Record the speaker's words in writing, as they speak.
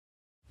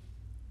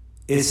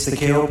It's the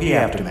KLP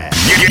Aftermath.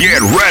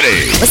 Get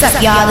ready. What's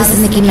up, y'all? This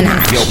is Nicki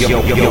Minaj.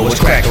 Yo, what's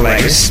cracking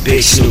like this?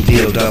 Big Snoop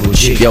Deal Double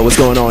G. Yo, what's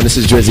going on? This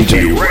is Drizzy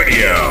J.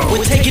 Radio.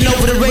 We're taking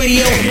over the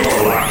radio.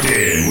 You're locked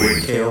in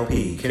with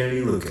KLP,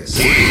 Kennedy Lucas.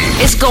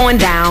 It's going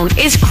down.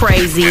 It's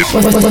crazy.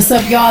 What's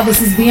up, y'all? This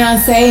is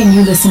Beyonce, and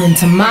you're listening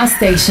to my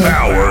station.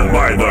 Powered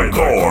by the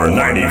Core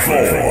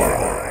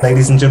 94.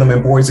 Ladies and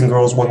gentlemen, boys and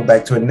girls, welcome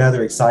back to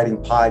another exciting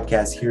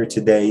podcast here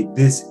today.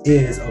 This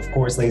is, of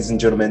course, ladies and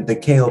gentlemen, the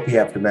KLP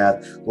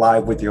Aftermath,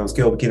 live with your host,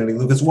 KLP Kennedy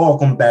Lucas.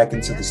 Welcome back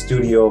into the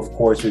studio. Of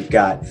course, we've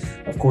got,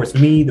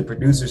 me, the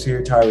producers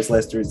here. Tyrus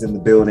Lester is in the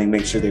building.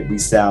 Make sure that we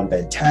sound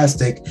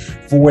fantastic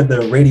for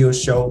the radio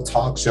show,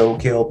 talk show,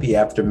 KLP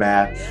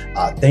Aftermath.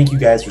 Thank you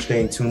guys for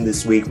staying tuned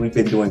this week. We've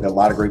been doing a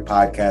lot of great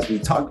podcasts. We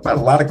talked about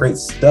a lot of great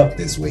stuff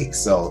this week.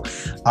 So,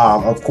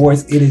 of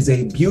course, it is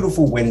a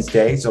beautiful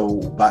Wednesday. So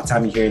by the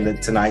time you hear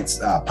tonight's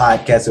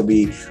podcast will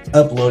be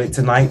uploaded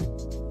tonight,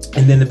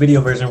 and then the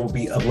video version will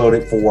be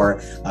uploaded for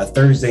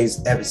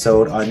Thursday's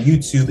episode on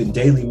YouTube and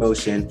Daily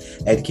Motion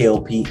at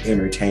KLP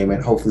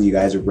Entertainment. Hopefully you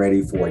guys are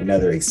ready for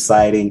another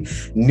exciting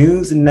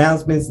news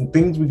announcements and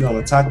things we're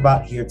going to talk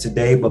about here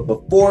today. But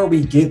before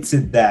we get to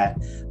that,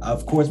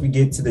 of course, we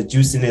get to the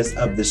juiciness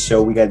of the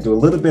show. We got to do a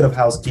little bit of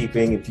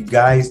housekeeping. If you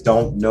guys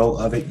don't know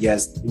of it,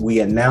 yes,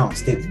 we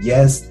announced it.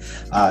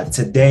 Yes,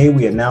 today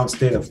we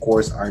announced it. Of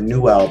course, our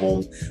new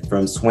album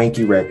from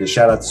Swanky Records.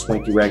 Shout out to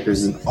Swanky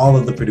Records and all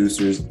of the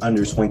producers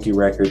under Swanky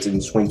Records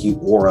and Swanky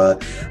Aura.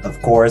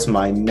 Of course,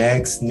 my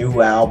next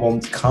new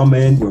album's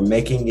coming. We're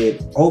making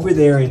it over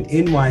there in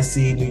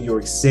NYC, New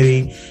York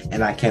City,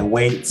 and I can't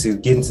wait to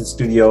get into the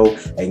studio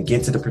and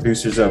get to the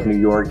producers of New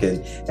York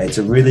and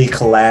to really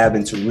collab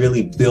and to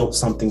really build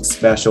something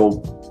special.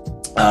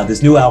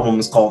 This new album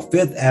is called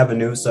Fifth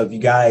Avenue. So if you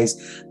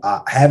guys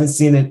haven't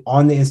seen it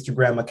on the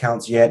Instagram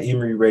accounts yet,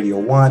 Emory Radio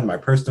 1, my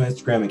personal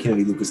Instagram, and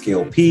Kennedy Lucas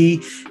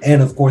KLP,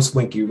 and of course,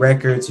 Swanky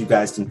Records, you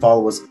guys can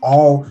follow us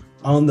all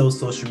on those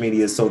social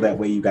medias so that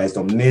way you guys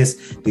don't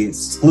miss the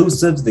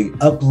exclusives, the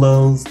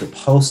uploads, the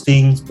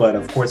postings. But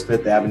of course,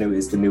 Fifth Avenue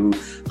is the new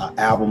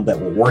album that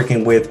we're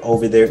working with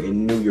over there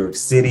in New York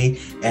City.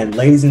 And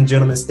ladies and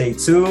gentlemen, stay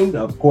tuned.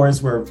 Of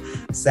course, we're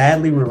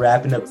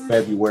wrapping up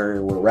February.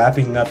 We're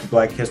wrapping up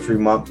Black History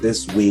Month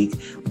this week,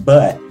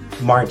 but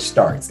March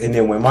starts. And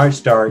then when March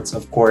starts,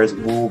 of course,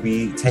 we'll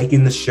be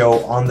taking the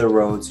show on the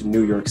road to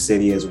New York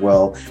City as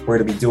well. We're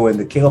going to be doing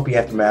the KLP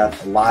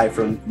Aftermath live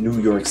from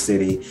New York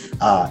City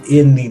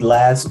in the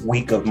last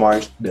week of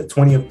March, the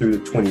 20th through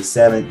the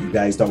 27th. You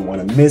guys don't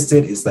want to miss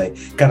it. It's like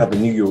kind of a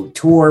New York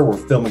tour. We're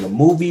filming a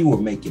movie. We're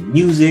making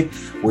music.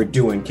 We're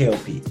doing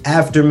KLP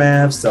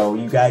Aftermath. So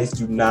you guys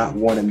do not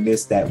want to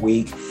miss that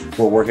week.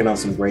 We're working on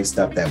some great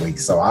stuff that week.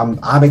 So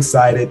I'm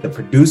excited. The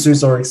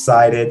producers are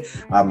excited.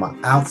 My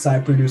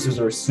outside producers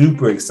are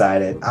super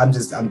excited. I'm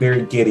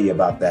very giddy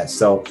about that.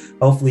 So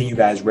hopefully you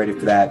guys ready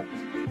for that.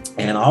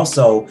 And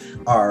also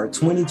our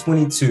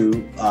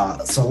 2022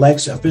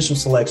 official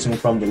selection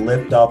from the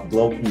Liftoff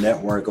Global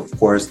Network, of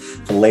course,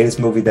 the latest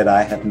movie that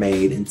I have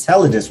made,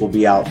 Intelligence, will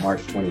be out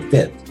March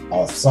 25th.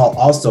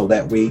 Also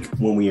that week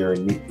when we are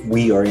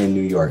in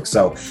New York.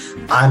 So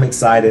I'm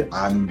excited.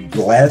 I'm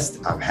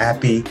blessed. I'm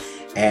happy.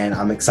 And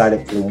I'm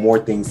excited for more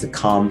things to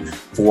come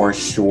for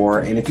sure.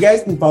 And if you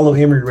guys can follow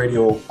Emory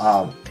Radio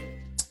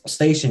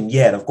station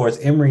yet, of course,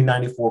 Emory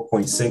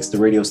 94.6, the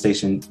radio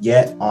station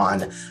yet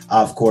on,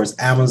 of course,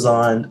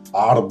 Amazon,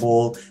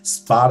 Audible,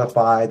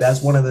 Spotify. That's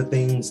one of the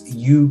things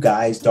you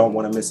guys don't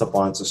want to miss up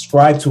on.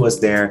 Subscribe to us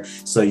there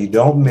so you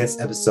don't miss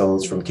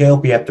episodes from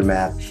KLP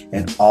Aftermath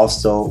and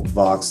also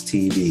Vox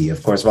TV.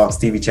 Of course, Vox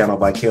TV channel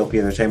by KLP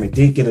Entertainment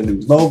did get a new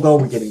logo.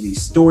 We're getting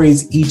these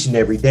stories each and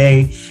every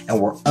day,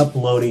 and we're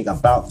uploading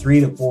about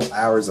 3 to 4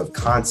 hours of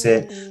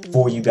content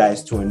for you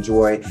guys to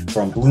enjoy,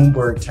 from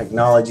Bloomberg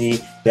technology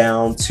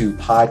down to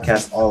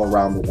podcasts all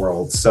around the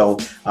world. So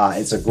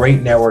it's a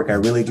great network. I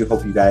really do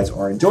hope you guys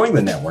are enjoying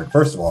the network.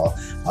 First of all,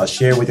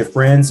 share with your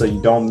friends so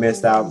you don't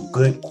miss out.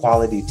 Good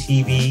quality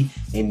TV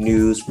and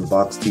news from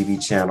Vox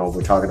TV channel.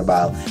 We're talking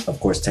about, of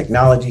course,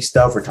 technology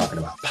stuff. We're talking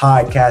about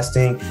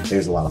podcasting.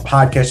 There's a lot of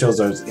podcast shows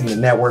that's in the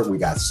network. We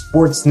got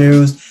sports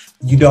news.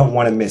 You don't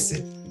want to miss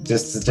it.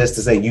 Just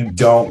to say, you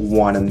don't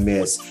want to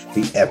miss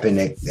the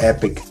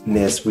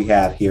epicness we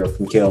have here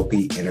from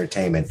KLP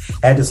Entertainment.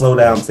 I had to slow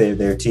down and say it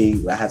there,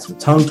 T. I had some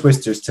tongue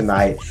twisters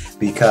tonight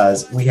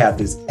because we have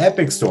this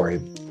epic story.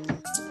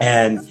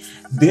 And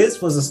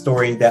this was a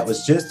story that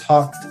was just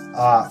talked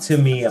to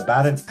me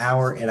about an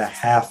hour and a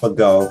half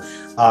ago.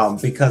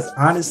 Because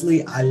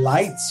honestly, I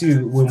like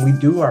to, when we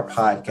do our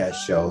podcast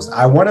shows,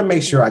 I want to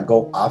make sure I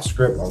go off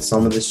script on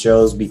some of the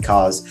shows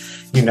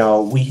because, you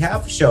know, we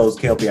have shows,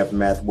 KLP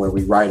Aftermath, where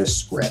we write a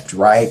script,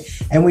 right?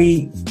 And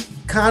we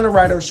kind of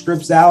write our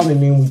scripts out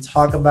and then we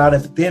talk about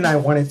it. But then I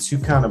wanted to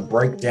kind of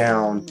break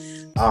down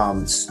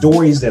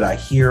stories that I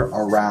hear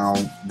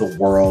around the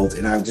world,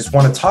 and I just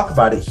want to talk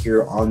about it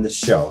here on the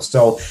show.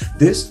 So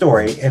this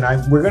story, and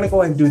we're going to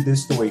go ahead and do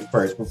this story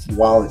first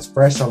while it's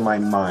fresh on my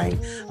mind.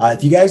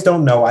 If you guys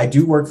don't know, I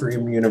do work for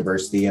Emory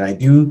University, and I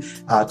do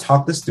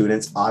talk to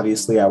students.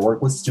 Obviously, I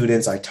work with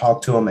students. I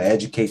talk to them, I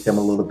educate them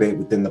a little bit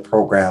within the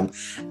program.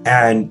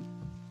 And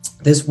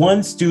this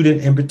one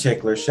student in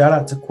particular, shout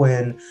out to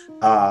Quinn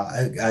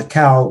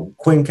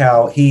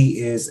Cal. He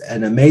is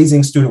an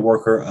amazing student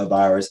worker of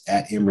ours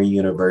at Emory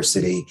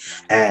University.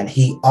 And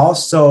he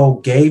also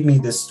gave me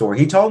this story.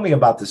 He told me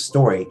about this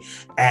story.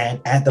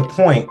 And at the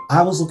point,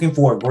 I was looking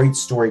for a great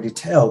story to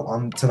tell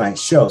on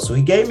tonight's show. So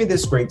he gave me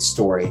this great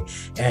story.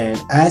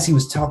 And as he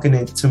was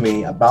talking to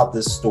me about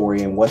this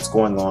story and what's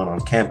going on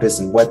campus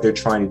and what they're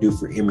trying to do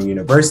for Emory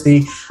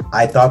University,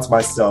 I thought to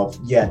myself,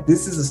 yeah,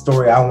 this is a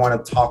story I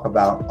want to talk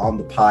about on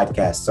the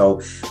podcast.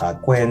 So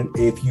Quinn,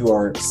 if you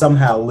are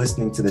somehow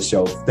listening to the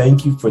show,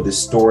 thank you for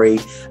this story.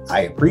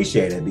 I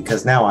appreciate it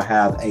because now I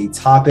have a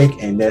topic,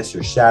 and that's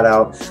your shout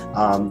out.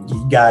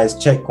 You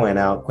guys check Quinn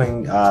out.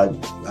 Quinn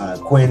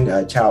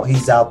Chow,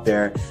 he's out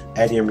there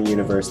at Emory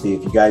University.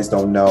 If you guys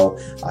don't know,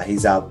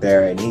 he's out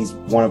there, and he's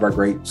one of our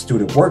great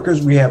student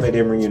workers we have at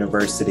Emory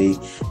University,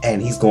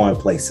 and he's going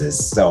places.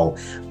 So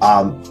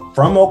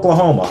from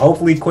Oklahoma,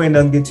 hopefully Quinn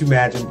doesn't get too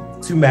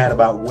mad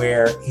about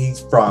where he's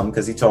from,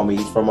 because he told me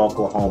he's from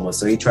Oklahoma.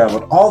 So he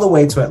traveled all the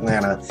way to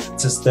Atlanta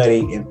to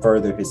study and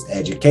further his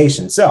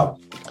education. So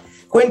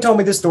Quinn told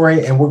me this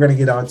story, and we're going to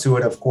get onto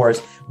it, of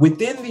course,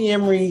 within the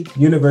Emory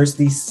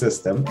University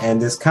system. And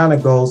this kind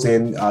of goes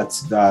in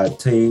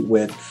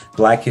with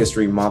Black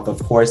History Month.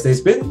 Of course,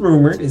 there's been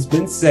rumored, it's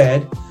been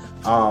said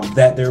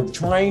that they're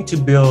trying to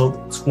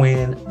build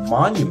twin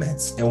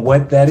monuments. And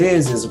what that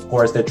is, of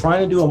course, they're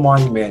trying to do a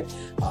monument,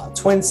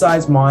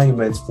 twin-sized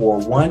monuments,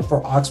 one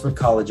for Oxford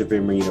College of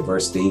Emory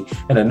University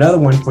and another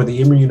one for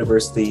the Emory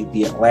University,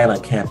 the Atlanta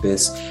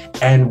campus.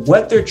 And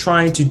what they're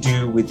trying to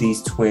do with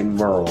these twin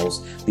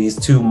murals, these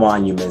two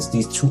monuments,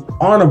 these two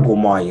honorable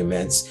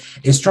monuments,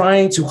 is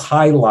trying to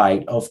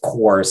highlight, of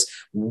course,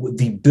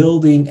 the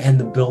building and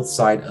the built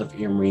site of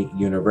Emory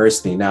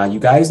University. Now, you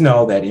guys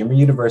know that Emory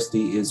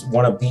University is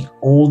one of the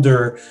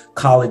older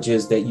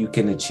colleges that you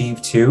can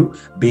achieve to,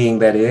 being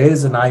that it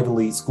is an Ivy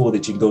League school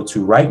that you can go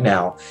to right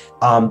now,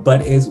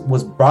 but it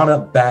was brought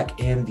up back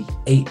in the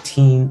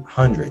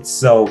 1800s.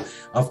 So,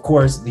 of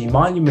course, the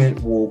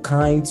monument will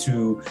kind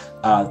to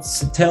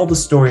tell the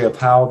story of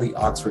how the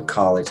Oxford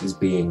College is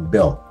being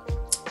built.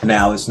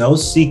 Now, it's no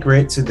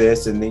secret to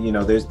this, and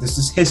this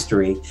is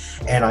history,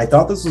 and I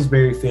thought this was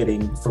very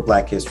fitting for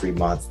Black History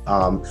Month.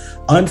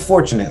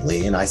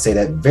 Unfortunately, and I say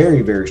that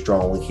very, very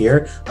strongly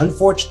here,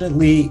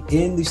 unfortunately,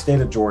 in the state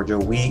of Georgia,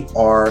 we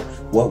are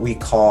what we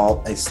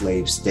call a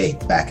slave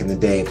state. Back in the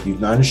day, if you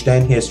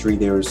understand history,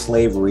 there was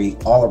slavery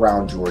all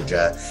around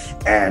Georgia,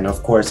 and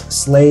of course,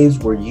 slaves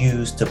were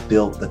used to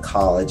build the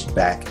college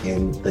back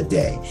in the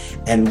day.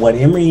 And what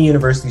Emory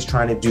University is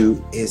trying to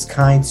do is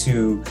kind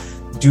to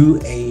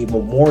do a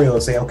memorial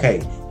and say,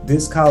 okay,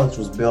 this college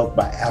was built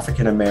by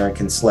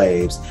African-American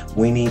slaves.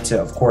 We need to,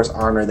 of course,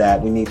 honor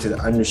that. We need to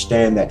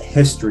understand that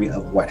history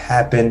of what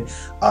happened.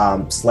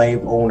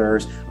 Slave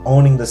owners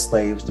owning the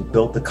slaves to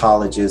build the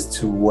colleges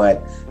to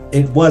what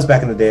it was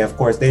back in the day. Of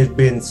course, there's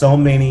been so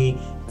many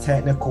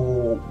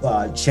technical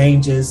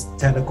changes,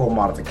 technical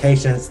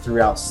modifications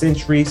throughout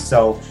centuries.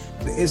 So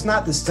it's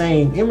not the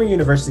same. Emory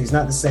University is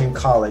not the same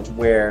college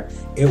where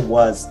it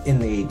was in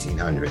the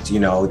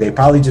 1800s. They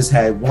probably just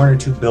had one or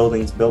two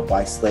buildings built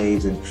by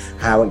slaves and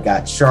how it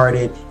got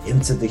charted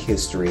into the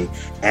history.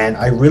 And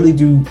I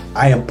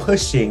am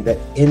pushing that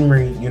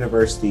Emory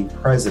University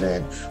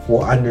president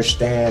will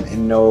understand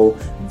and know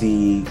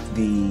the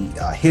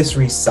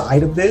history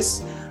side of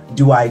this.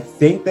 Do I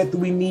think that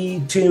we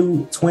need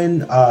to twin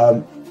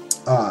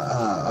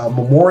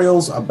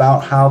memorials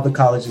about how the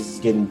college is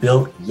getting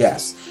built?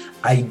 Yes.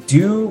 I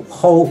do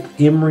hope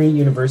Emory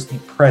University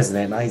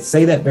president, and I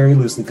say that very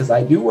loosely because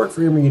I do work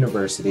for Emory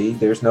University.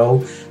 There's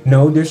no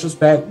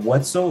disrespect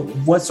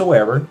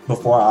whatsoever.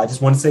 Before, I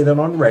just want to say that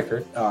on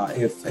record.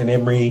 If an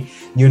Emory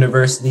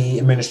University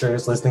administrator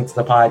is listening to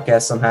the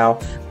podcast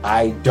somehow,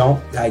 I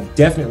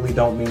definitely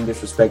don't mean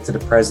disrespect to the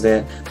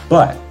president,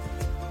 but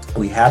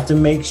we have to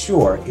make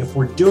sure, if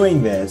we're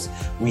doing this,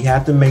 we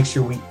have to make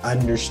sure we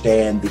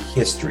understand the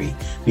history,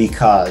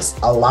 because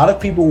a lot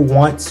of people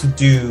want to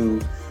do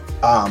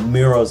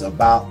murals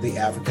about the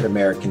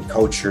African-American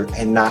culture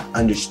and not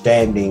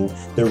understanding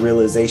the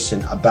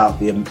realization about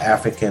the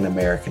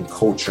African-American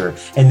culture.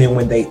 And then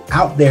when they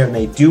out there and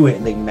they do it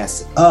and they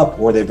mess it up,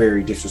 or they're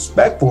very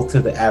disrespectful to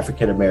the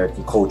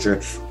African-American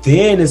culture,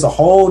 then it's a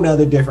whole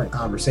nother different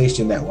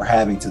conversation that we're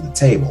having to the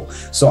table.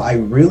 So I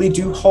really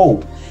do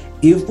hope,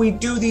 if we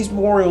do these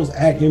memorials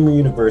at Emory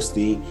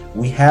University,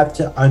 we have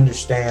to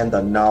understand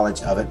the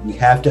knowledge of it. We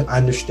have to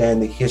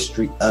understand the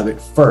history of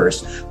it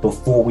first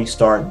before we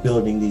start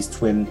building these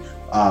twin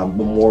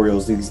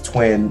memorials, these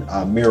twin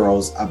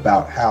murals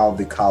about how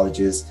the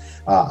colleges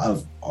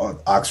of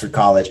Oxford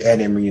College and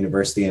Emory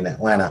University in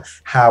Atlanta,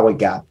 how it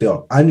got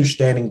built.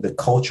 Understanding the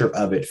culture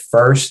of it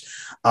first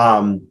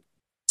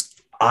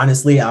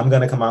Honestly, I'm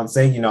going to come out and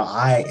say,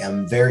 I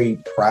am very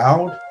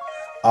proud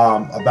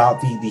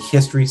about the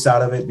history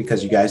side of it,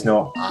 because you guys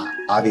know,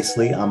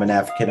 obviously, I'm an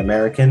African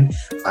American.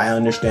 I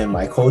understand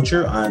my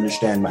culture. I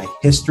understand my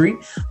history.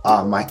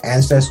 My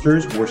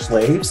ancestors were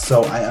slaves,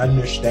 so I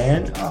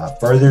understand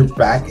further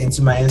back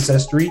into my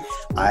ancestry.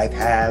 I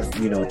have,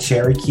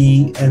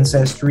 Cherokee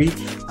ancestry.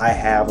 I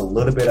have a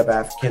little bit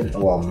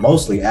of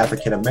mostly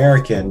African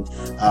American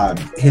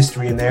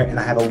history in there, and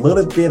I have a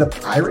little bit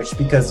of Irish,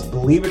 because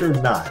believe it or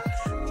not,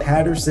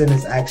 Patterson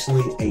is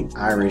actually an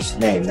Irish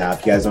name. Now,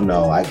 if you guys don't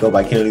know, I go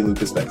by Kennedy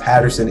Lucas, but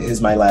Patterson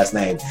is my last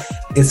name.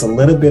 It's a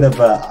little bit of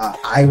a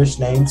Irish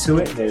name to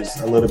it. There's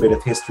a little bit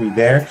of history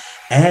there.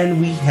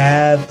 And we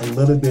have a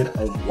little bit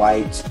of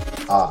white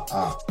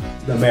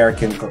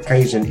American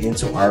Caucasian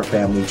into our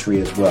family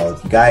tree as well.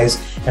 You guys,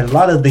 and a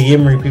lot of the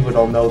Emory people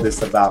don't know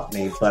this about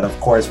me, but of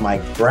course, my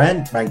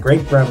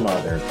great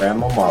grandmother,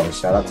 Grandma Molly,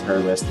 shout out to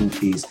her, rest in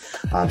peace.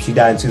 She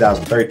died in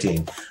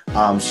 2013.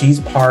 She's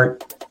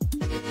part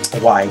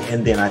white,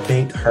 and then I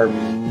think her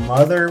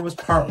mother was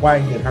part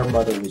white, and her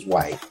mother was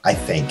white, I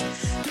think.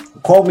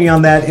 Quote me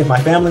on that. If my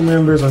family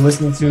members are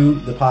listening to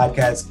the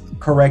podcast,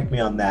 correct me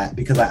on that,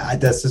 because I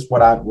that's just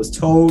what I was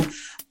told.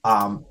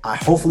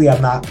 Hopefully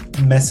I'm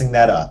not messing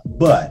that up,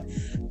 but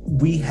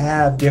we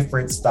have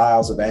different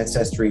styles of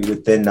ancestry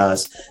within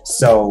us.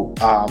 So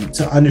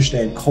to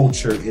understand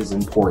culture is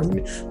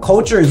important.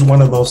 Culture is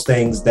one of those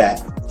things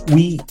that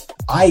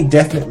I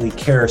definitely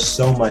care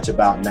so much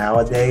about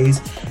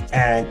nowadays.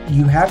 And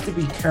you have to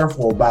be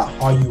careful about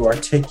how you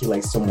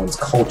articulate someone's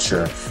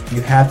culture.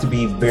 You have to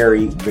be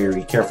very,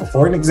 very careful.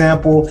 For an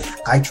example,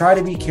 I try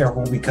to be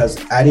careful because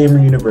at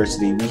Emory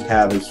University, we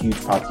have a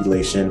huge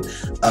population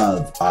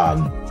of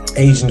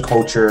Asian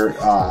culture,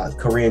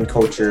 Korean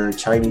culture,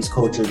 Chinese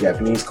culture,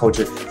 Japanese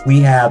culture. We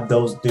have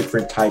those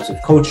different types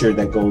of culture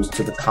that goes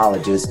to the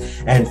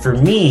colleges. And for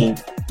me,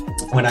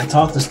 when I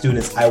talk to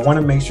students, I want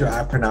to make sure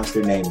I pronounce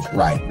their names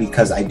right,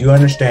 because I do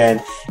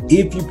understand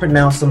if you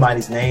pronounce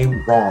somebody's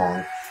name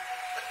wrong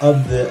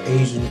of the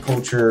Asian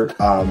culture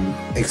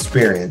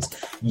experience,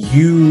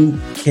 you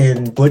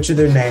can butcher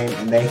their name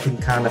and they can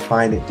kind of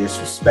find it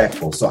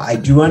disrespectful. So I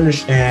do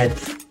understand.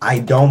 I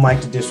don't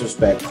like to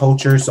disrespect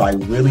culture. So I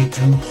really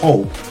do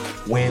hope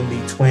when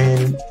the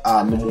twin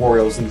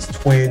memorials, these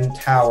twin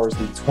towers,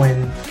 the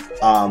twin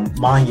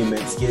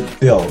monuments get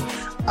built,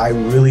 I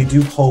really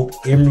do hope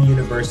Emory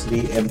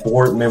University and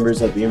board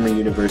members of Emory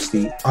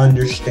University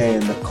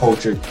understand the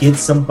culture, get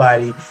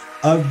somebody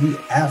of the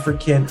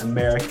African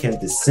American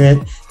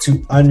descent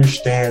to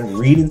understand,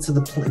 read into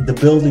the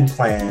building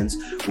plans,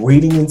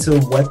 reading into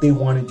what they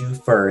want to do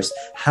first,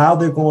 how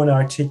they're going to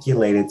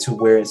articulate it to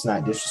where it's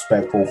not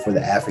disrespectful for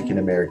the African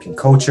American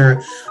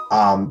culture.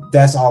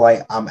 That's all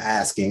I'm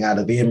asking out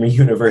of the Emory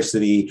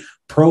University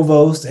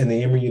provost and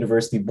the Emory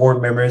University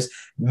board members.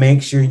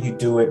 Make sure you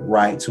do it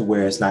right to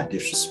where it's not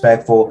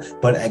disrespectful,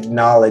 but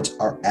acknowledge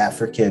our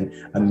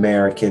African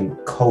American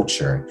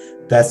culture.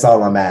 That's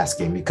all I'm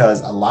asking,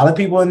 because a lot of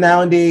people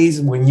nowadays,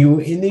 when you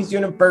in these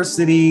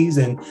universities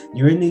and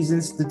you're in these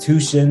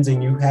institutions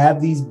and you have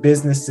these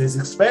businesses,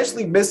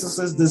 especially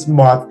businesses this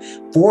month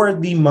for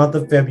the month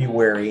of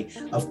February,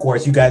 of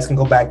course, you guys can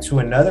go back to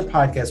another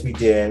podcast we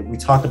did. We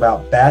talked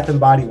about Bath and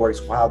Body Works,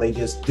 how they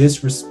just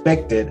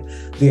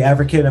disrespected the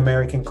African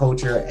American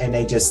culture and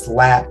they just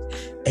slapped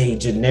a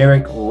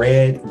generic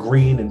red,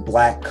 green, and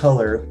black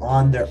color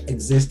on their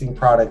existing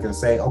product and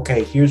say,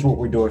 okay, here's what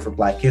we're doing for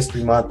Black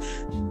History Month.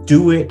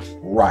 Do it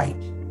right.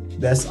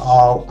 That's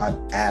all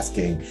I'm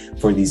asking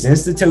for these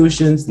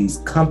institutions, these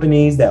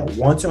companies that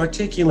want to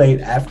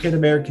articulate African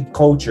American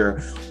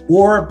culture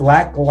or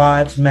Black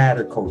Lives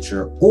Matter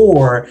culture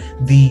or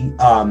the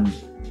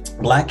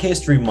Black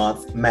History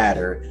Month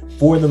matter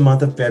for the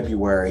month of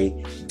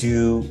February.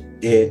 Do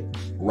it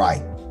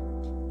right.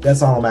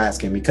 That's all I'm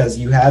asking, because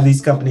you have these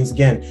companies,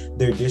 again,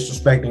 they're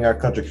disrespecting our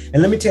country.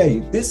 And let me tell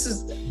you, this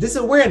is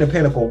we're in the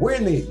pinnacle. We're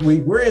in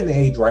the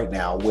age right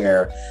now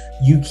where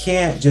you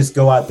can't just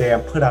go out there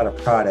and put out a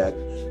product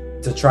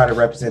to try to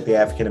represent the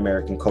African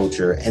American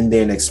culture and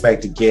then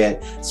expect to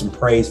get some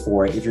praise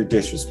for it if you're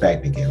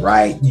disrespecting it,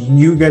 right?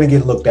 You're going to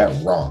get looked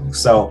at wrong.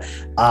 So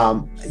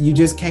you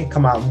just can't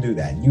come out and do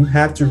that. You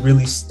have to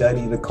really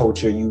study the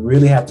culture. You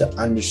really have to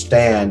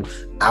understand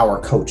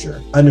our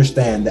culture,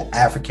 understand the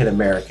African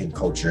American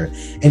culture.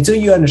 Until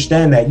you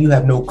understand that, you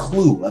have no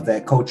clue of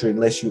that culture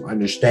unless you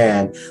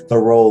understand the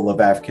role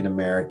of African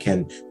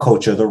American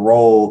culture, the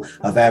role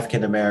of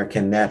African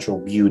American natural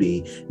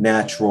beauty,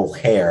 natural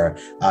hair,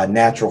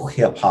 natural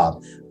hip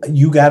hop.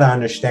 You got to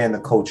understand the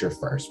culture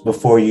first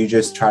before you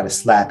just try to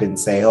slap it and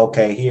say,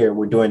 okay, here,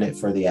 we're doing it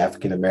for the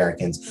African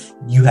Americans.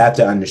 You have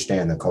to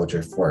understand the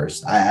culture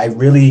first. I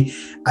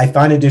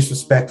find it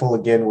disrespectful,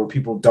 again, where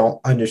people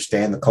don't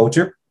understand the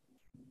culture.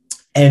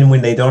 And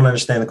when they don't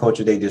understand the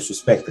culture, they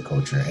disrespect the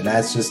culture. And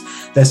that's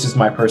just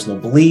my personal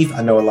belief.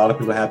 I know a lot of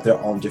people have their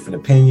own different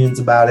opinions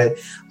about it.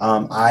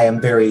 I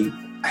am very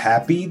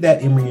happy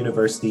that Emory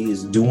University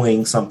is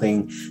doing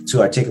something to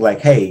articulate,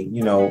 hey,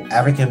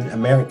 African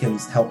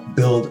Americans help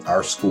build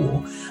our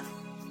school.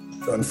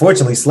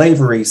 unfortunately,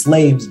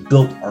 slaves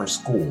built our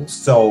schools.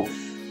 So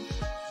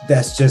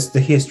that's just the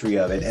history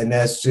of it. And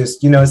that's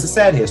just, it's a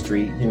sad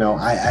history.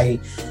 I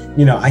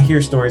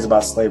hear stories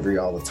about slavery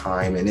all the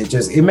time, and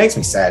it makes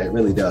me sad. It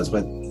really does.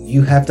 But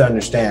you have to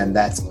understand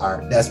that's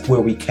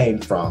where we came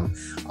from.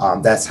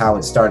 That's how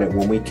it started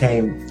when we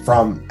came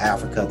from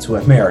Africa to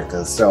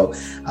America. So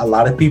a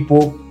lot of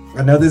people,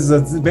 I know this is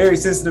a very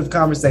sensitive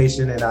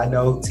conversation, and I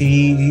know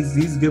T,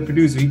 he's a good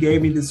producer. He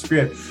gave me the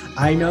script.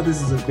 I know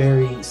this is a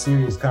very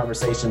serious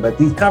conversation, but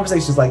these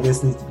conversations like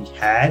this need to be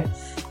had.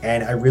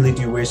 And I really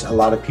do wish a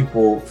lot of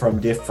people from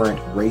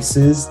different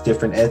races,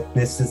 different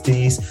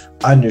ethnicities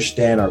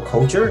understand our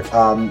culture.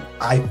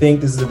 I think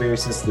this is a very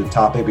sensitive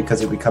topic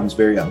because it becomes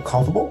very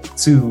uncomfortable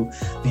to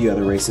the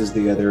other races,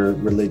 the other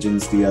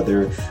religions, the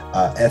other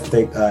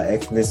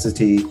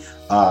ethnicity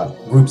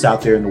groups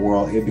out there in the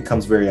world. It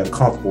becomes very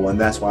uncomfortable,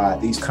 and that's why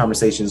these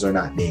conversations are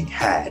not being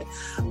had.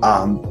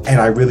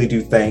 And I really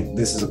do think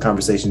this is a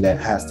conversation that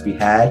has to be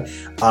had.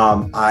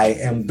 I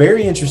am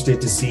very interested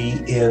to see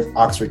if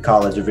Oxford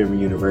College of Emory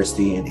University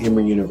and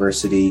Emory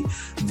University,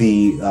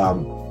 the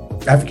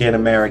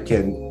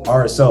African-American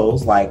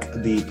RSOs, like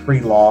the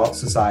Pre-Law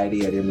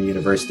Society at Emory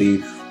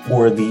University,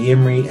 or the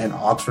Emory and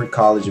Oxford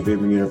College of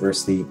Emory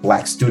University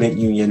Black Student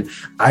Union,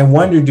 I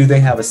wonder, do they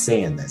have a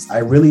say in this? I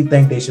really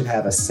think they should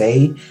have a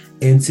say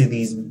into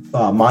these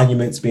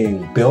monuments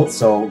being built.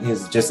 So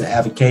it's just to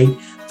advocate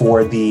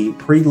for the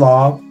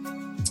pre-law,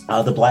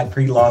 the Black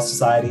Pre-Law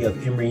Society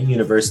of Emory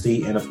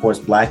University, and of course,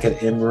 Black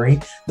at Emory.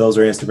 Those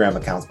are Instagram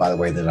accounts, by the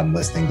way, that I'm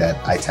listing, that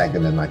I tagged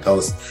them in my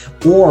post.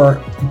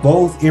 Or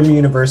both Emory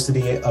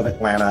University of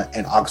Atlanta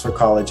and Oxford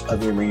College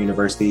of Emory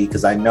University,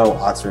 because I know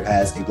Oxford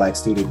has a Black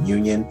Student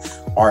Union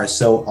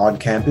RSO on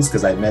campus,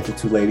 because I met the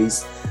two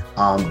ladies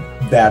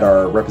that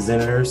are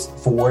representatives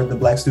for the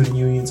Black Student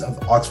Unions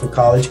of Oxford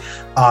College.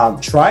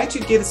 Try to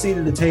get a seat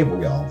at the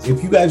table, y'all.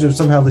 If you guys are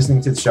somehow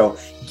listening to the show,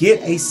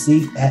 get a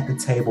seat at the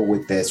table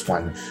with this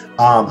one.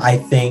 I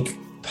think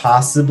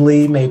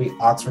possibly maybe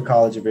Oxford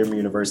College of Emory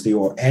University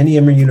or any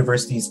Emory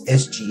University's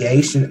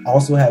SGA should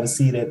also have a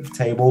seat at the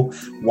table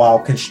while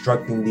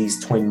constructing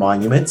these twin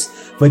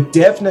monuments. But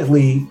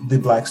definitely the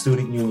Black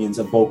student unions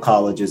of both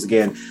colleges,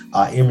 again,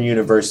 Emory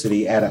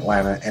University at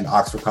Atlanta and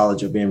Oxford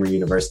College of Emory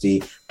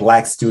University,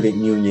 Black Student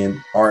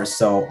Union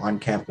RSO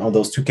on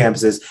those two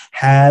campuses,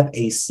 have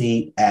a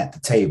seat at the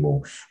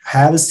table.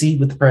 Have a seat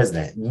with the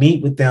president,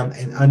 meet with them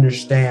and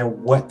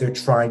understand what they're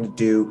trying to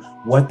do,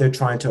 what they're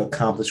trying to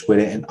accomplish with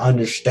it, and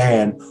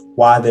understand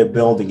why they're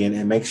building it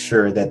and make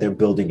sure that they're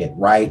building it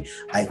right.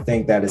 I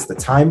think that is the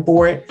time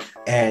for it.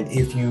 And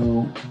if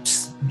you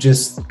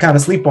just kind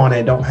of sleep on it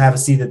and don't have a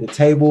seat at the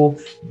table,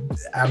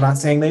 I'm not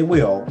saying they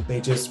will.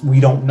 We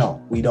don't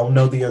know. We don't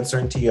know the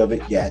uncertainty of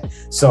it yet.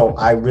 So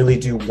I really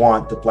do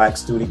want the Black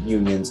student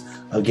unions,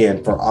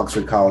 again, for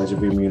Oxford College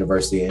of Emory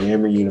University and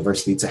Emory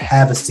University, to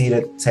have a seat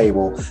at the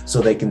table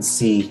so they can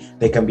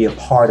be a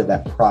part of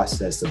that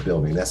process of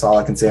building. That's all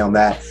I can say on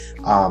that.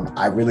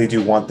 I really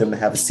do want them to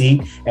have a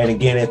seat. And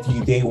again, if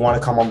they want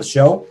to come on the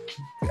show,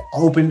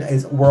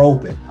 we're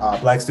open.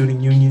 Black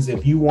student unions,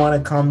 if you want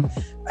to come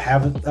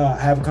have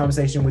a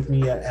conversation with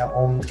me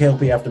on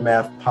KLP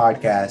Aftermath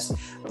podcast,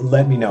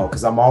 let me know,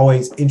 because I'm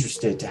always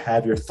interested to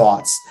have your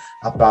thoughts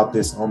about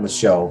this on the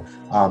show,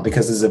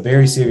 because it's a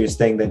very serious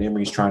thing that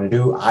Emory's trying to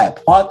do. I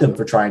applaud them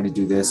for trying to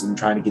do this and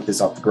trying to get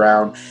this off the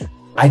ground.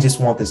 I just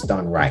want this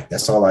done right.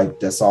 That's all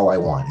I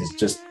want, is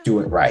just do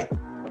it right.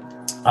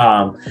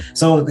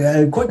 So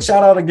a quick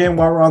shout out again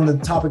while we're on the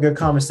topic of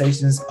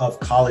conversations of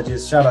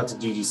colleges. Shout out to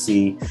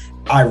GGC.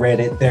 I read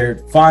it. They're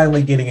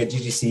finally getting a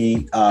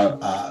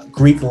GGC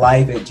Greek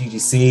life at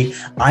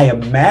GGC. I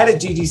am mad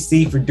at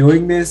GGC for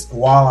doing this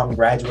while I'm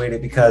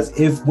graduated, because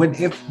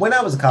when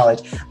I was in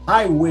college,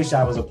 I wish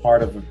I was a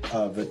part of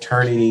a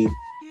fraternity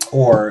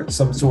or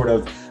some sort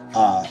of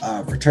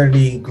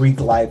fraternity Greek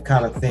life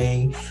kind of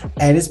thing.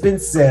 And it's been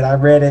said, I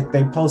read it,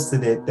 they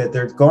posted it, that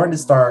they're going to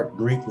start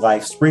Greek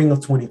life spring of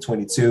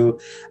 2022.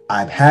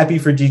 I'm happy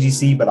for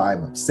GGC, but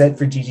I'm upset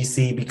for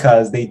GGC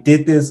because they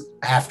did this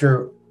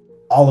after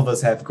all of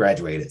us have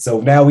graduated.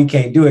 So now we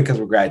can't do it because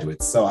we're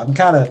graduates. So I'm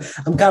kind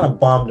of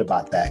bummed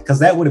about that, because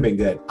that would have been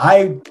good.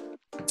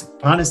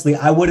 Honestly,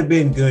 I would have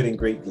been good in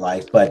Greek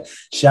life, but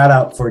shout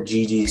out for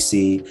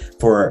GGC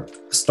for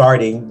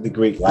starting the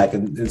Greek life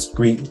and this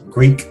Greek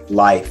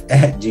life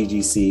at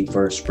GGC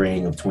for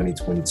spring of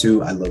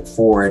 2022. I look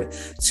forward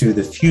to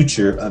the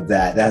future of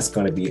that. That's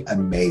going to be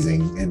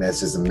amazing. And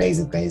that's just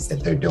amazing things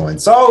that they're doing.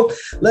 So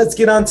let's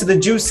get on to the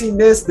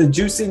juiciness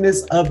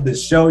of the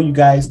show. You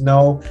guys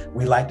know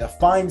we like to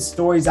find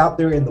stories out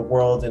there in the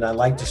world, and I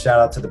like to shout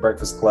out to the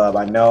Breakfast Club.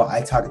 I know I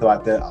talk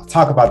about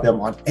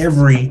them on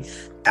every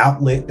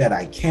outlet that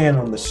I can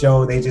on the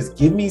show. They just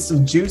give me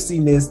some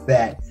juiciness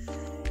that,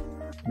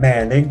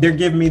 man, they're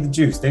giving me the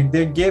juice.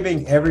 They're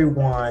giving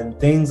everyone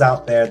things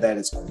out there that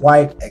is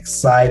quite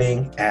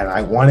exciting. And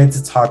I wanted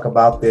to talk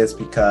about this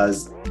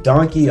because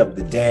Donkey of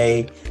the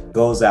Day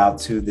goes out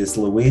to this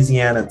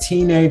Louisiana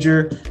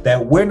teenager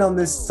that went on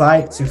this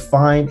site to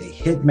find a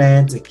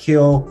hitman to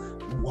kill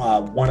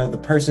one of the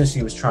persons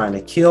she was trying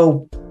to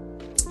kill.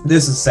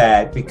 This is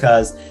sad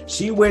because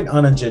she went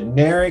on a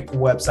generic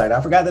website. I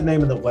forgot the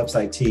name of the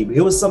website, team.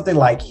 It was something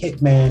like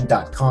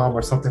hitman.com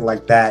or something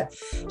like that.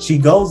 She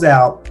goes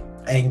out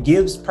and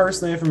gives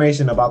personal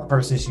information about the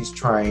person she's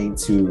trying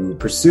to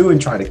pursue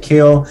and try to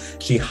kill.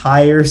 She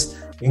hires,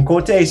 in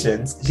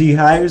quotations, she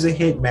hires a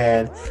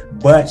hitman,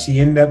 but she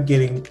ended up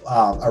getting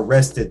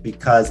arrested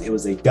because it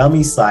was a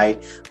dummy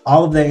site.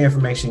 All of that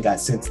information got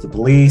sent to the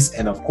police,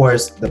 and of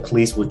course, the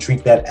police would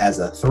treat that as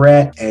a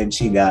threat, and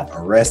she got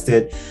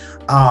arrested.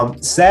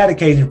 Sad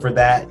occasion for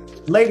that.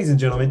 Ladies and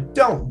gentlemen,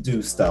 don't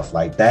do stuff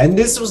like that. And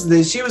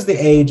she was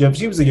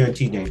a young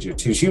teenager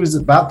too. She was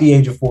about the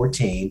age of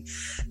 14.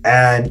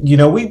 And,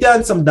 we've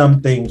done some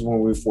dumb things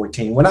when we were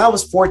 14. When I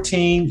was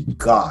 14,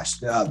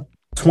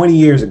 20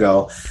 years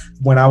ago,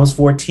 when I was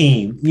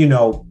 14,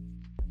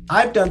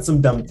 I've done some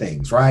dumb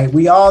things, right?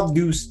 We all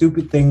do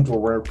stupid things where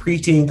we're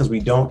preteen because we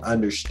don't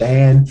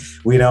understand.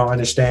 We don't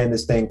understand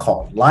this thing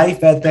called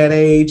life at that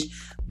age.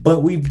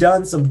 But we've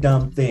done some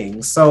dumb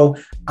things. So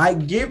I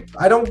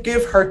don't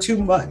give her too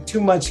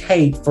much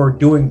hate for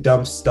doing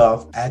dumb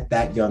stuff at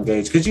that young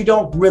age, because you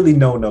don't really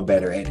know no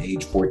better at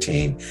age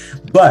 14.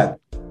 But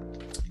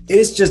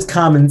it's just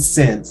common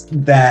sense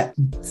that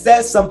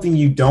that's something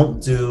you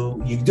don't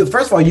do.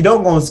 First of all, you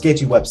don't go on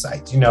sketchy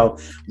websites.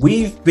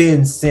 We've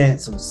been sent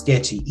some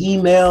sketchy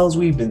emails.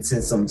 We've been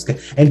sent some,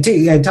 and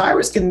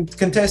Tyrus can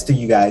contest to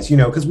you guys,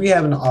 because we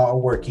have an all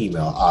work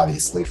email,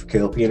 obviously, for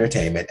KLP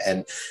Entertainment.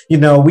 And,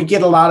 we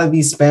get a lot of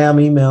these spam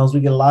emails.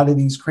 We get a lot of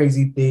these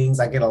crazy things.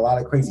 I get a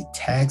lot of crazy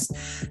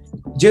texts.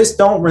 Just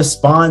don't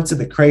respond to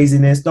the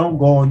craziness. Don't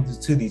go on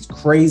to these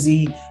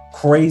crazy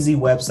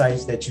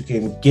websites that you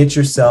can get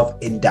yourself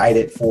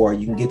indicted for,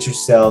 you can get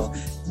yourself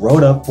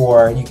wrote up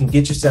for, you can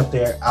get yourself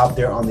out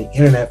there on the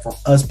internet for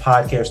us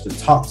podcasters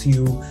to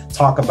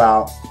talk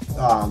about.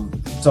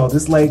 So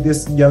this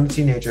young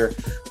teenager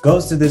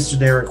goes to this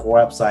generic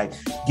website,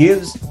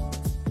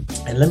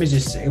 and let me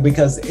just say,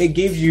 because it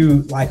gives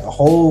you like a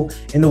whole,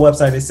 in the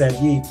website it said,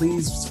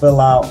 please fill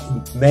out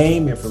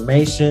name,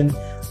 information,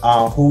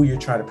 who you're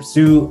trying to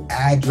pursue,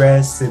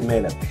 address,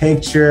 submit a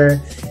picture,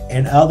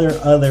 and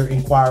other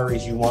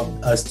inquiries you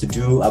want us to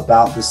do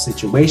about the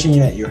situation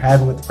that you're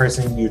having with the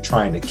person you're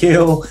trying to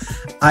kill.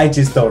 I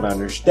just don't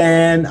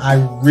understand.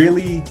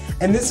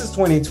 And this is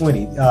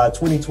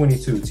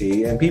 2022,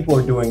 T, and people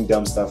are doing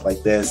dumb stuff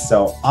like this.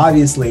 So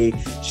obviously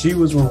she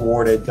was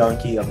rewarded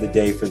Donkey of the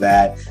Day for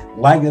that.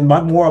 Like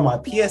more on my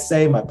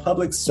PSA, my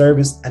public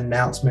service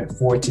announcement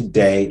for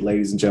today,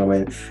 ladies and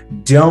gentlemen,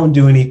 don't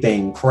do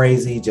anything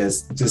crazy.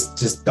 Just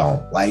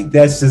don't. Like,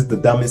 that's just the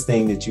dumbest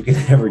thing that you can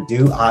ever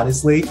do,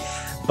 honestly.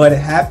 But it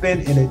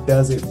happened, and it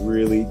doesn't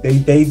really,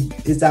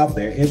 it's out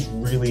there. It's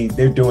really,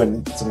 they're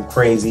doing some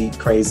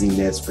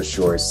craziness for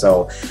sure.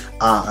 So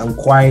I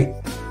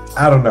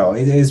don't know.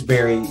 It is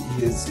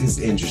it's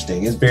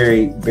interesting. It's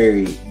very,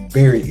 very,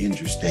 very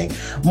interesting.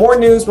 More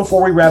news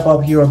before we wrap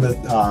up here on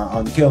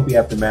KLP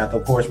Aftermath.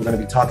 Of course, we're going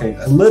to be talking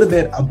a little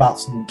bit about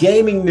some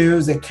gaming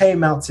news that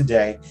came out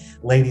today,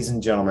 ladies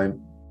and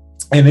gentlemen.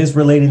 And it's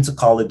relating to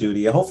Call of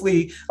Duty.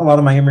 Hopefully, a lot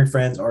of my Emory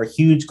friends are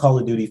huge Call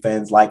of Duty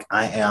fans like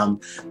I am.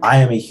 I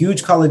am a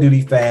huge Call of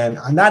Duty fan.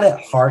 I'm not at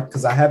heart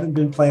because I haven't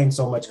been playing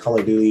so much Call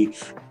of Duty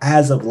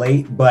as of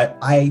late, but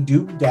I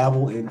do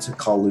dabble into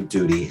Call of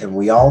Duty. And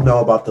we all know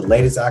about the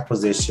latest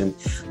acquisition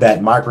that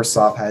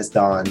Microsoft has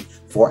done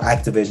for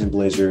Activision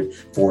Blizzard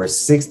for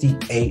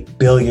 $68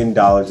 billion,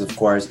 of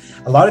course.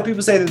 A lot of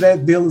people say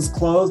that deal is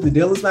closed. The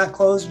deal is not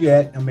closed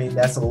yet. I mean,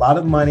 that's a lot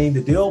of money.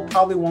 The deal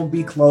probably won't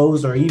be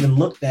closed or even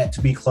looked at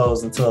to be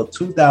closed until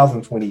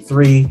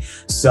 2023.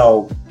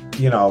 So,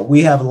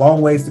 we have a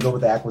long ways to go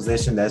with the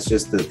acquisition. That's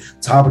just the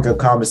topic of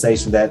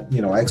conversation that,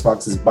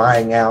 Xbox is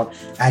buying out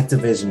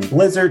Activision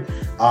Blizzard.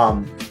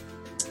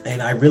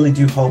 And I really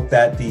do hope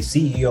that the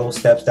CEO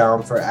steps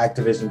down for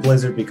Activision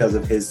Blizzard because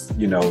of his,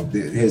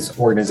 his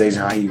organization,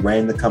 how he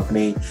ran the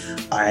company,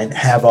 and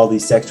have all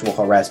these sexual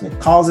harassment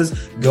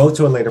causes. Go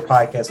to a later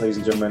podcast, ladies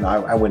and gentlemen.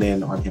 I went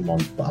in on him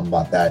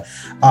about that.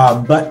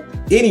 But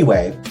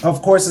anyway,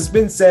 of course, it's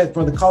been said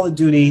for the Call of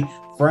Duty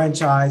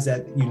franchise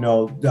that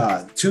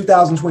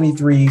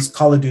 2023's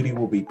Call of Duty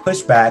will be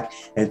pushed back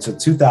into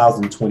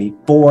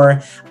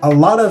 2024. A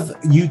lot of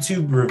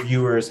YouTube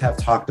reviewers have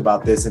talked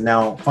about this, and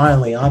now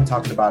finally I'm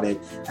talking about it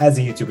as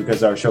a YouTuber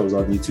because our show is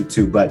on YouTube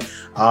too. But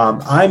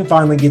I'm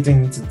finally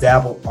getting to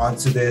dabble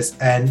onto this,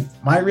 and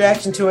my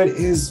reaction to it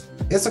is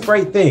it's a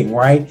great thing,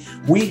 right?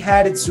 We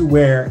had it to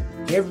where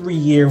every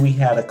year we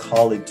had a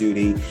Call of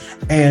Duty,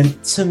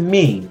 and to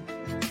me,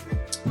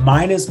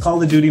 minus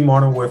Call of Duty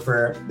Modern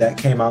Warfare that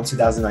came out in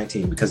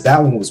 2019, because that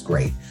one was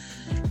great.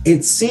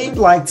 It seemed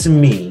like to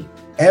me,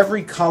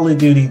 every Call of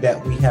Duty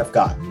that we have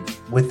gotten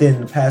within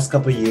the past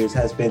couple of years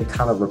has been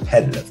kind of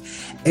repetitive.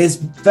 It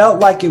felt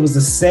like it was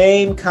the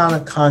same kind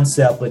of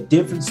concept, but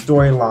different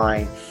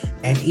storyline,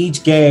 and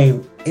each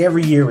game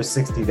every year was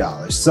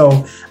 $60.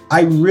 So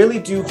I really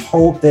do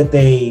hope that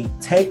they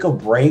take a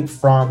break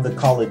from the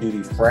Call of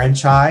Duty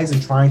franchise and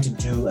trying to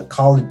do a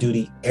Call of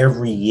Duty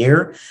every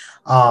year.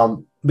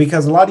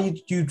 because a lot of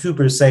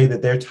YouTubers say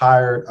that they're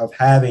tired of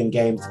having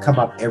games come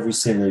out every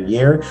single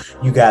year.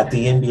 You got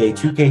the NBA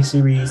 2K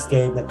series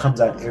game that comes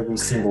out every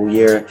single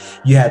year.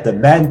 You have the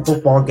Madden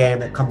football game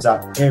that comes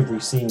out every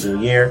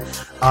single year.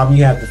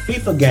 You have the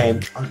FIFA game,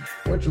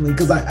 unfortunately,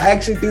 because I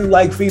actually do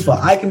like FIFA.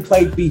 I can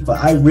play FIFA.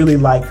 I really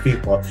like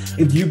FIFA.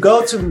 If you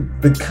go to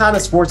the kind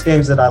of sports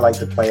games that I like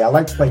to play, I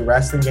like to play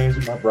wrestling games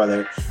with my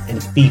brother, and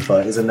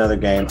FIFA is another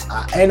game.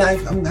 I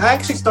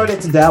actually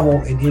started to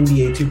dabble in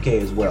NBA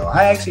 2K as well.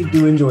 I actually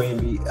do enjoy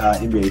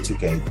NBA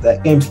 2K.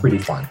 That game's pretty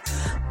fun.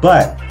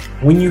 But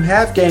when you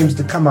have games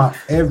that come out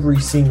every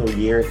single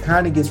year, it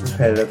kind of gets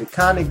repetitive. It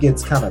kind of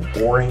gets kind of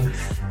boring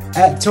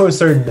to a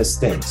certain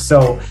extent.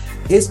 So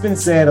it's been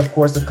said, of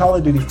course, the Call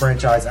of Duty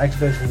franchise,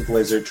 Activision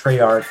Blizzard,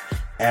 Treyarch,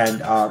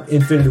 and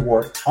Infinity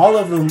Ward, all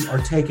of them are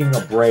taking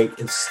a break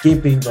and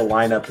skipping the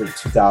lineup of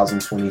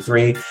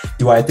 2023.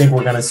 Do I think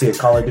we're going to see a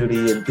Call of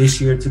Duty in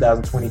this year,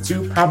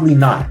 2022? Probably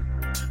not.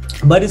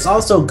 But it's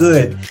also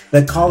good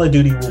that Call of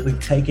Duty will be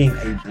taking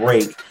a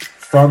break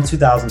from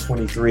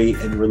 2023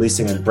 and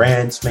releasing a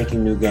brand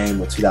spanking new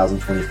game of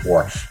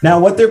 2024. Now,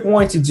 what they're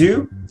going to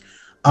do,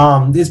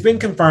 it's been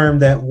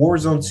confirmed that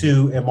Warzone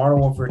 2 and Modern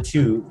Warfare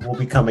 2 will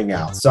be coming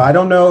out. So I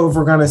don't know if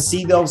we're going to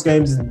see those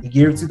games in the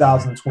year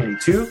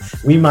 2022.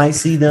 We might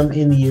see them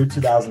in the year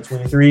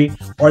 2023,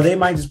 or they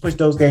might just push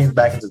those games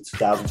back into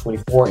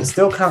 2024. It's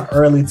still kind of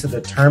early to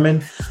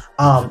determine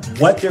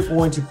what they're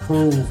going to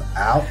prove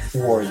out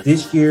for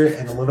this year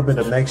and a little bit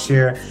of next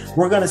year.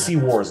 We're going to see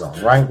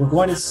Warzone, right? We're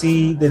going to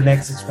see the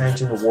next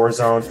expansion of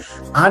Warzone.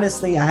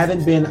 Honestly, I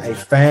haven't been a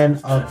fan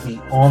of the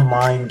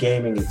online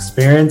gaming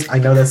experience. I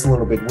know that's a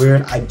little bit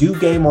weird. I do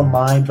game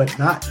online, but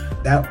not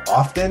that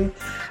often.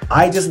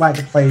 I just like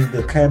to play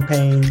the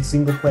campaign,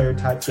 single player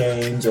type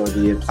games or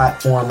the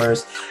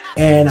platformers,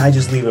 and I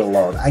just leave it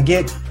alone. I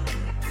get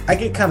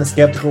kind of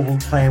skeptical when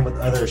playing with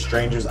other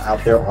strangers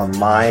out there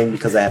online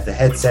because I have the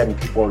headset and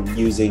people are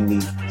using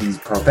these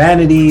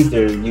profanities,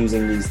 they're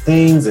using these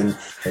things and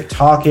they're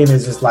talking.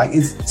 It's just like,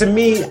 to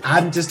me,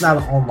 I'm just not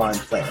an online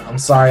player. I'm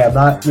sorry, I'm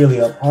not really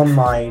an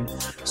online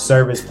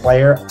service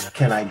player.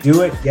 Can I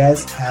do it?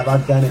 Yes. Have I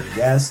done it?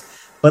 Yes.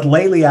 But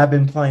lately I've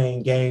been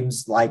playing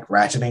games like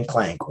Ratchet and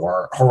Clank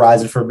or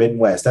Horizon Forbidden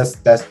West. That's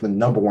the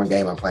number one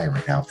game I'm playing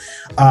right now.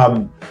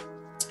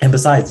 And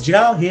besides, did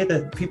y'all hear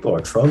that people are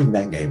trolling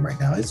that game right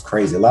now? It's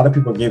crazy. A lot of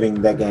people are giving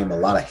that game a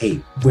lot of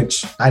hate,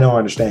 which I don't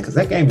understand because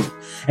that game,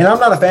 and I'm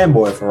not a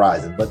fanboy of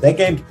Horizon, but that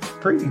game's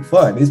pretty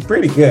fun. It's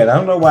pretty good. I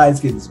don't know why it's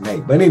getting some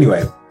hate. But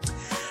anyway,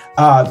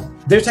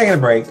 they're taking a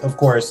break. Of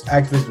course,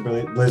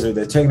 Activision Blizzard,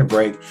 they're taking a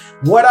break.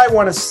 What I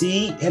want to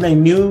see in a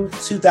new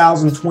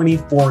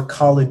 2024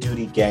 Call of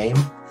Duty game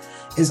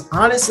is,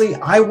 honestly,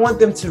 I want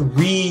them to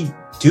redo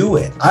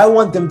it. I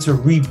want them to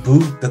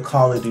reboot the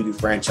Call of Duty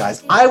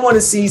franchise. I want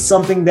to see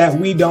something that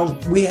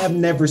we have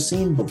never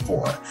seen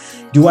before.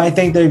 Do I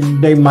think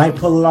they might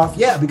pull it off?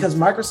 Yeah, because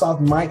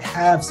Microsoft might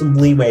have some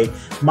leeway.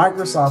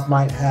 Microsoft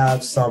might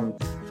have some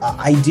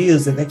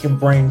ideas that they can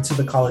bring to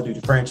the Call of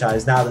Duty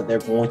franchise now that they're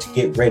going to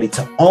get ready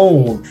to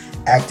own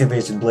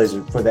Activision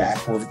Blizzard for the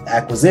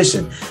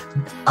acquisition.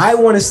 I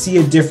want to see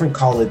a different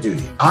Call of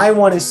Duty. I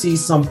want to see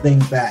something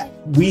that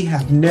we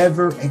have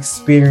never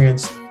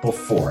experienced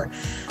before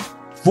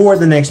for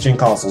the next gen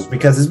consoles,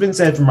 because it's been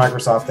said from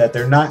Microsoft that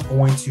they're not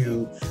going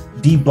to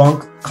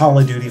debunk Call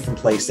of Duty from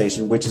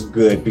PlayStation, which is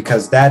good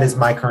because that is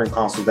my current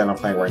console that I'm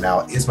playing right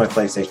now. It's my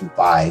PlayStation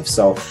 5.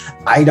 So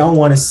I don't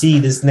want to see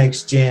this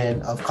next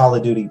gen of Call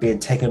of Duty being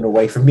taken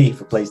away from me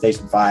for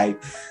PlayStation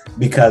 5,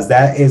 because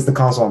that is the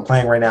console I'm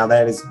playing right now.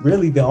 That is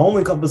really the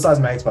only,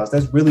 besides my Xbox,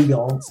 that's really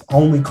the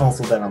only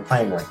console that I'm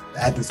playing right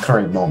at this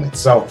current moment.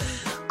 So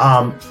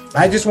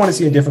I just want to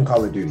see a different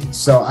Call of Duty.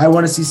 So I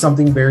want to see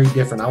something very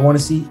different. I want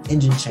to see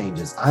engine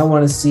changes. I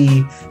want to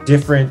see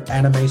different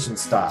animation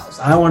styles.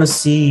 I want to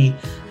see,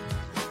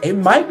 it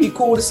might be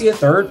cool to see a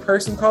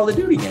third-person Call of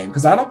Duty game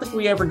because I don't think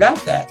we ever got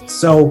that.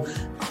 So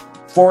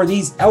for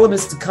these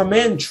elements to come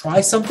in,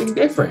 try something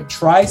different.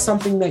 Try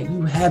something that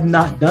you have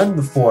not done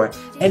before,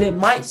 and it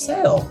might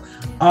sell.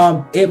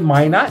 It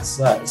might not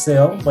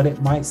sell, but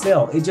it might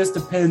sell. It just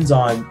depends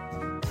on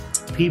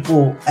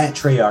people at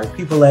Treyarch,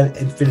 people at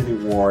Infinity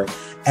Ward,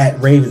 at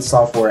Raven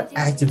Software,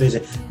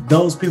 Activision,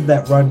 those people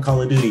that run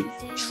Call of Duty.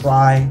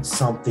 Try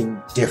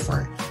something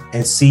different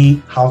and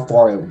see how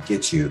far it will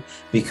get you,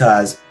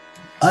 because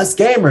us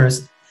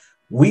gamers,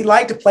 we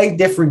like to play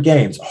different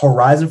games.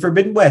 Horizon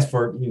Forbidden West,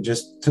 for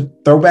just to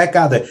throw back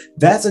out there,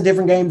 that's a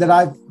different game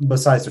that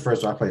besides the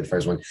first one, I played the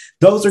first one.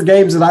 Those are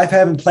games that I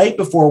haven't played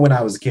before when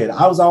I was a kid.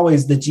 I was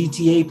always the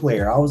GTA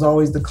player. I was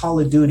always the Call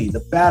of Duty,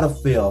 the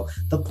Battlefield,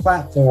 the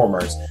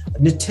platformers,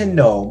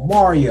 Nintendo,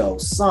 Mario,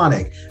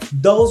 Sonic.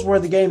 Those were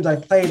the games I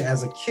played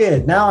as a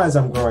kid. Now, as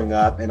I'm growing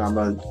up and I'm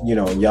a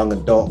young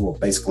adult, well,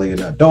 basically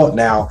an adult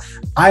now,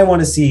 I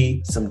want to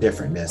see some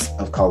differentness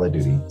of Call of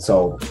Duty.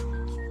 So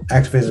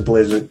Activision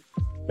Blizzard,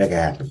 make it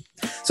happen.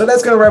 So So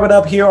that's going to wrap it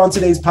up here on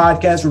today's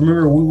podcast.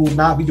 Remember, we will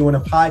not be doing a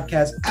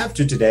podcast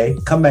after today.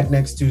 Come back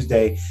next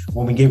Tuesday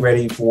when we get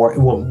ready for,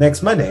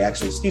 next Monday,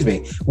 actually,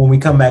 when we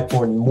come back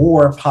for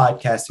more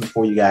podcasting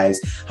for you guys.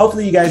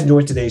 Hopefully you guys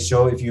enjoyed today's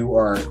show. If you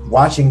are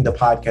watching the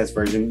podcast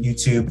version,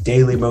 YouTube,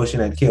 Daily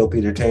Motion at KLP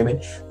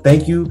Entertainment,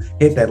 thank you.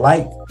 Hit that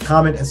like,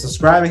 comment, and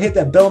subscribe, and hit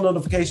that bell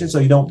notification so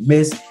you don't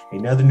miss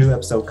another new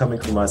episode coming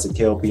from us at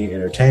KLP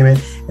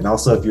Entertainment. And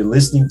also, if you're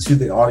listening to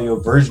the audio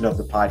version of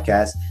the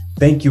podcast,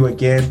 thank you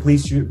again.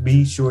 Please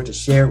be sure to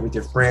share it with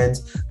your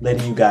friends,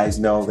 letting you guys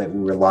know that we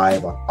rely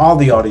on all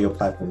the audio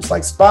platforms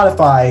like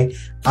Spotify,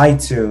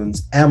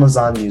 iTunes,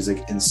 Amazon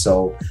Music, and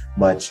so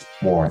much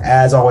more.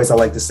 As always, I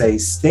like to say,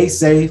 stay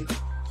safe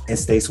and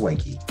stay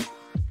swanky.